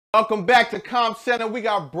Welcome back to COMPCENTER. We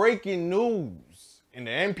got breaking news in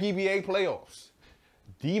the MPBA playoffs.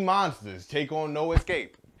 The Monsters take on No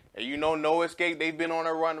Escape. And you know No Escape, they've been on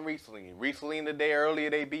a run recently. Recently in the day earlier,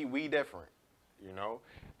 they beat We Different. You know,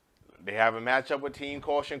 they have a matchup with Team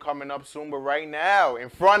Caution coming up soon, but right now, in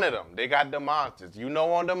front of them, they got the Monsters. You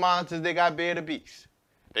know on the Monsters, they got Bear the Beast.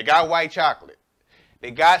 They got White Chocolate.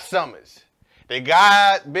 They got Summers. They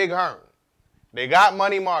got Big Hearn. They got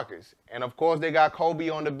Money Marcus. And, of course, they got Kobe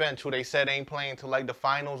on the bench, who they said ain't playing till, like, the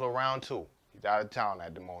finals or round 2. He's out of town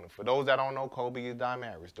at the moment. For those that don't know, Kobe is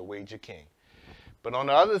Damaris, the wager king. But on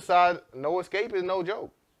the other side, No Escape is no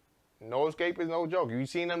joke. No Escape is no joke. You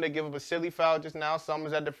seen them, they give up a silly foul just now.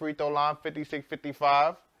 Summers at the free throw line,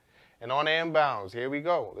 56-55. And on the inbounds, here we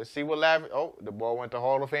go. Let's see what Lavish. Oh, the ball went to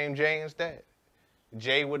Hall of Fame Jay instead.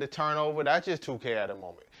 Jay with the turnover. That's just 2K at the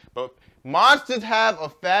moment. But Monsters have a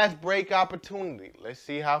fast break opportunity. Let's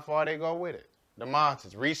see how far they go with it. The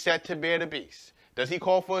Monsters reset to Bear the Beast. Does he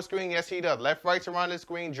call for a screen? Yes, he does. Left, rights around the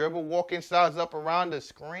screen. Dribble, walk insides up around the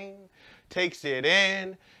screen. Takes it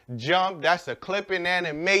in. Jump. That's a clipping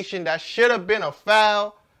animation. That should have been a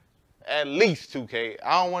foul. At least 2K.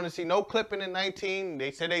 I don't want to see no clipping in 19.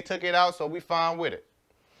 They said they took it out, so we fine with it.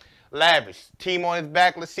 Lavish. Team on his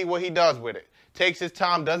back. Let's see what he does with it. Takes his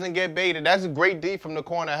time, doesn't get baited. That's a great D from the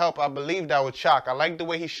corner help. I believe that was Chalk. I like the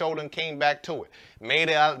way he showed and came back to it. Made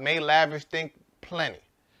Lavish think plenty.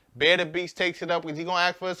 Bear the Beast takes it up. Is he going to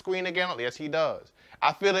ask for a screen again? Yes, he does.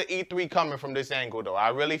 I feel the E3 coming from this angle, though. I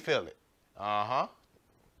really feel it. I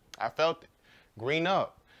felt it. Green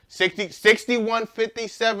up.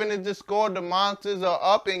 61-57 is the score. The Monsters are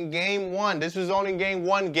up in Game 1. This is only Game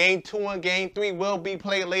 1. Game 2 and Game 3 will be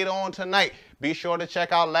played later on tonight. Be sure to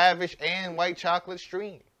check out Lavish and White Chocolate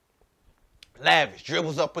stream. Lavish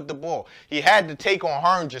dribbles up with the ball. He had to take on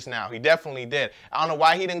Hearn just now. He definitely did. I don't know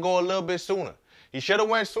why he didn't go a little bit sooner. He should have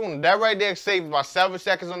went sooner. That right there saved about 7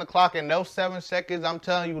 seconds on the clock. And those 7 seconds, I'm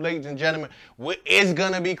telling you, ladies and gentlemen, is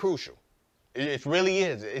going to be crucial. It really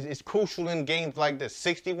is. It's crucial in games like this.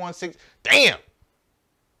 61-6. Damn.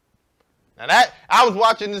 Now that, I was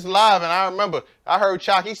watching this live and I remember, I heard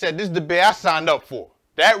Chalk, he said, this is the bet I signed up for.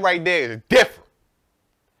 That right there is different.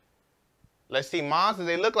 Let's see, Monsters,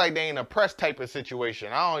 they look like they in a press type of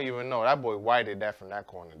situation. I don't even know. That boy whited that from that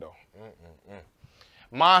corner, though.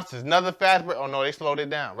 Monsters, another fast break. Oh, no, they slowed it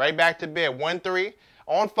down. Right back to Bear. 1-3.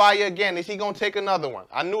 On fire again. Is he going to take another one?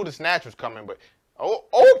 I knew the snatch was coming, but... Oh,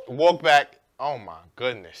 walk back. Oh, my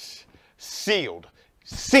goodness. Sealed.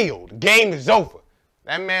 Sealed. Game is over.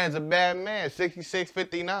 That man's a bad man.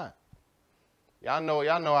 66-59. Y'all know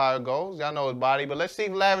how it goes. Y'all know his body. But let's see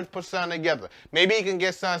if Lavish puts something together. Maybe he can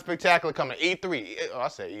get something spectacular coming. E3. Oh, I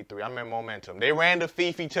said E3. I meant momentum. They ran to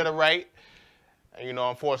Fifi to the right. And, you know,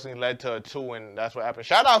 unfortunately led to a 2, and that's what happened.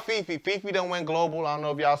 Shout out Fifi. Fifi done went global. I don't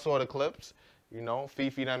know if y'all saw the clips. You know,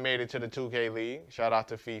 Fifi done made it to the 2K League. Shout out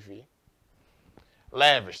to Fifi.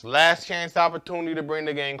 Lavish. Last chance opportunity to bring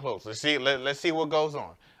the game close. Let's see what goes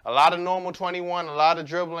on. A lot of normal 21, a lot of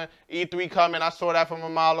dribbling. E3 coming. I saw that from a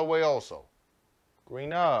mile away also.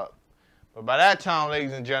 Green up. But by that time,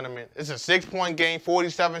 ladies and gentlemen, it's a 6-point game,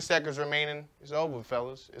 47 seconds remaining. It's over,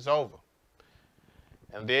 fellas. It's over.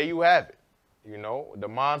 And there you have it. You know, the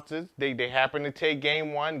Monsters, they happen to take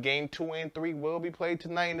Game 1. Game 2 and 3 will be played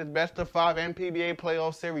tonight in this best-of-5 MPBA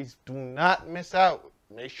playoff series. Do not miss out.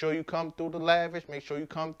 Make sure you come through the Lavish. Make sure you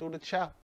come through the Chop.